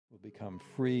become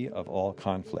free of all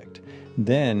conflict.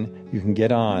 Then you can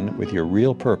get on with your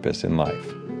real purpose in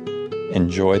life.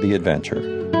 Enjoy the adventure.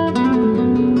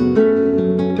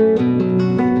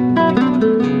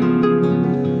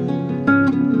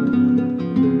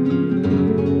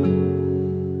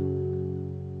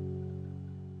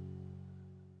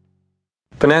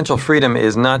 Financial freedom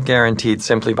is not guaranteed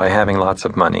simply by having lots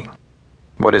of money.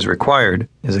 What is required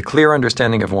is a clear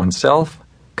understanding of oneself,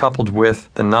 coupled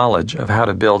with the knowledge of how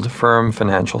to build firm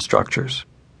financial structures.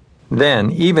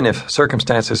 Then, even if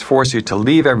circumstances force you to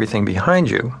leave everything behind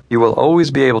you, you will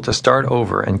always be able to start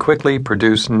over and quickly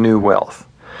produce new wealth.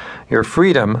 Your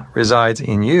freedom resides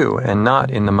in you and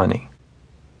not in the money.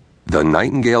 The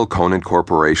Nightingale Conant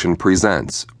Corporation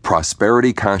presents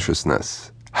Prosperity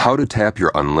Consciousness: How to Tap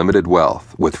Your Unlimited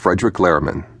Wealth with Fredric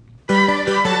Lehrman.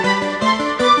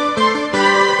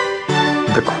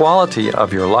 The quality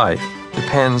of your life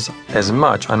depends as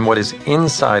much on what is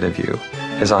inside of you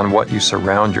as on what you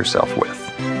surround yourself with.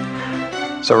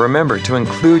 So remember to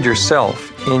include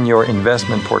yourself in your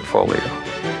investment portfolio.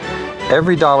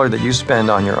 Every dollar that you spend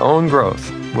on your own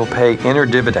growth will pay inner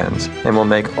dividends and will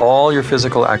make all your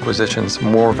physical acquisitions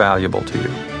more valuable to you.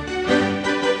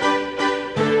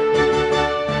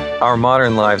 Our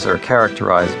modern lives are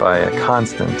characterized by a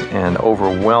constant and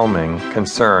overwhelming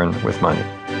concern with money.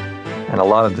 And a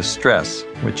lot of the stress,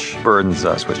 which burdens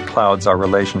us, which clouds our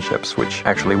relationships, which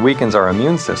actually weakens our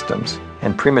immune systems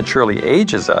and prematurely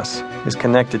ages us, is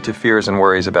connected to fears and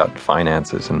worries about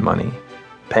finances and money,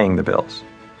 paying the bills.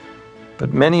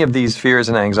 But many of these fears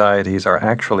and anxieties are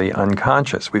actually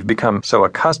unconscious. We've become so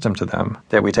accustomed to them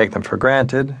that we take them for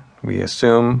granted, we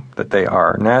assume that they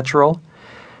are natural,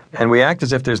 and we act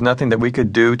as if there's nothing that we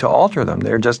could do to alter them.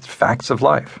 They're just facts of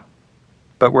life.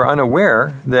 But we're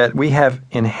unaware that we have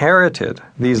inherited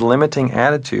these limiting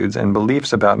attitudes and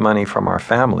beliefs about money from our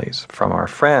families, from our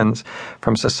friends,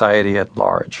 from society at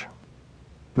large.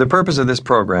 The purpose of this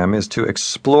program is to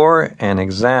explore and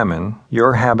examine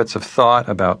your habits of thought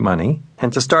about money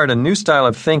and to start a new style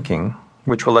of thinking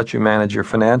which will let you manage your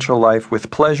financial life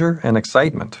with pleasure and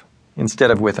excitement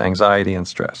instead of with anxiety and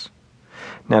stress.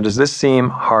 Now, does this seem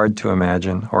hard to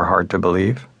imagine or hard to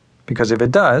believe? Because if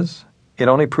it does, it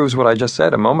only proves what I just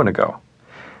said a moment ago,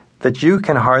 that you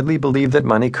can hardly believe that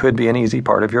money could be an easy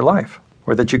part of your life,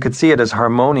 or that you could see it as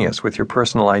harmonious with your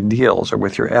personal ideals or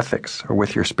with your ethics or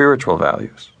with your spiritual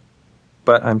values.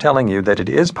 But I'm telling you that it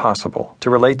is possible to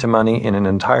relate to money in an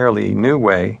entirely new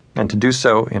way and to do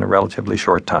so in a relatively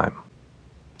short time.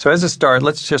 So as a start,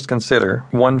 let's just consider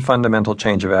one fundamental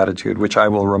change of attitude, which I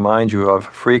will remind you of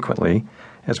frequently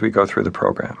as we go through the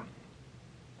program.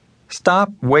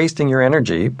 Stop wasting your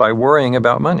energy by worrying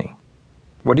about money.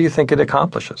 What do you think it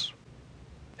accomplishes?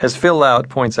 As Phil Loud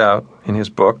points out in his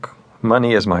book,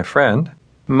 Money is My Friend,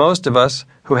 most of us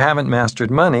who haven't mastered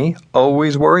money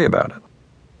always worry about it.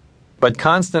 But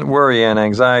constant worry and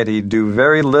anxiety do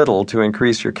very little to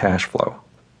increase your cash flow.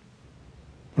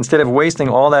 Instead of wasting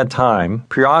all that time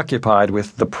preoccupied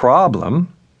with the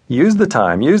problem, use the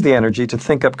time, use the energy to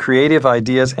think up creative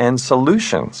ideas and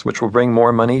solutions which will bring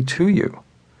more money to you.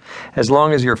 As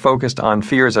long as you're focused on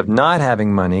fears of not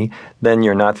having money, then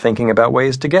you're not thinking about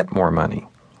ways to get more money.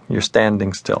 You're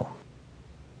standing still.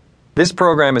 This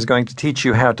program is going to teach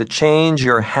you how to change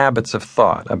your habits of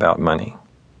thought about money.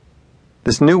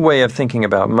 This new way of thinking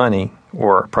about money,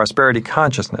 or prosperity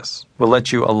consciousness, will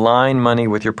let you align money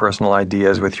with your personal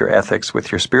ideas, with your ethics,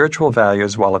 with your spiritual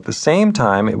values, while at the same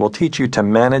time it will teach you to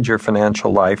manage your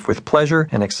financial life with pleasure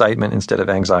and excitement instead of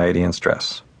anxiety and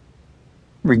stress.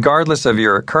 Regardless of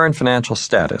your current financial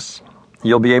status,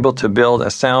 you'll be able to build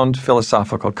a sound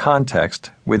philosophical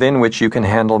context within which you can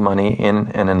handle money in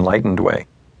an enlightened way.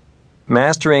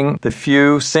 Mastering the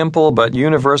few simple but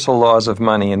universal laws of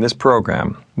money in this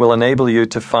program will enable you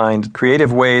to find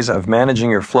creative ways of managing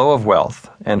your flow of wealth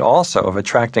and also of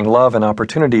attracting love and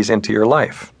opportunities into your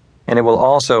life. And it will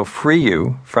also free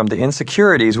you from the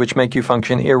insecurities which make you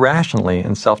function irrationally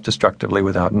and self-destructively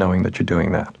without knowing that you're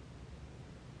doing that.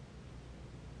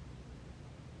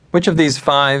 Which of these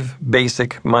 5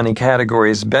 basic money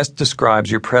categories best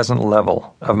describes your present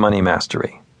level of money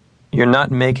mastery? You're not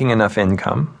making enough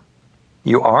income.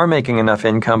 You are making enough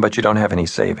income, but you don't have any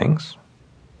savings.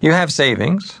 You have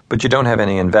savings, but you don't have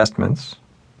any investments.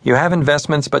 You have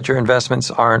investments, but your investments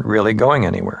aren't really going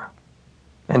anywhere.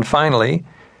 And finally,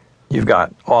 you've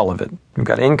got all of it. You've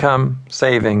got income,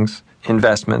 savings,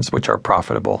 investments, which are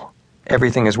profitable.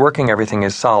 Everything is working, everything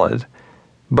is solid,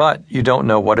 but you don't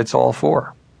know what it's all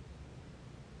for.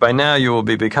 By now, you will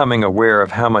be becoming aware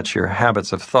of how much your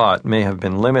habits of thought may have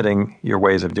been limiting your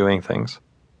ways of doing things,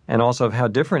 and also of how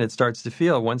different it starts to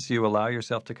feel once you allow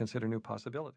yourself to consider new possibilities.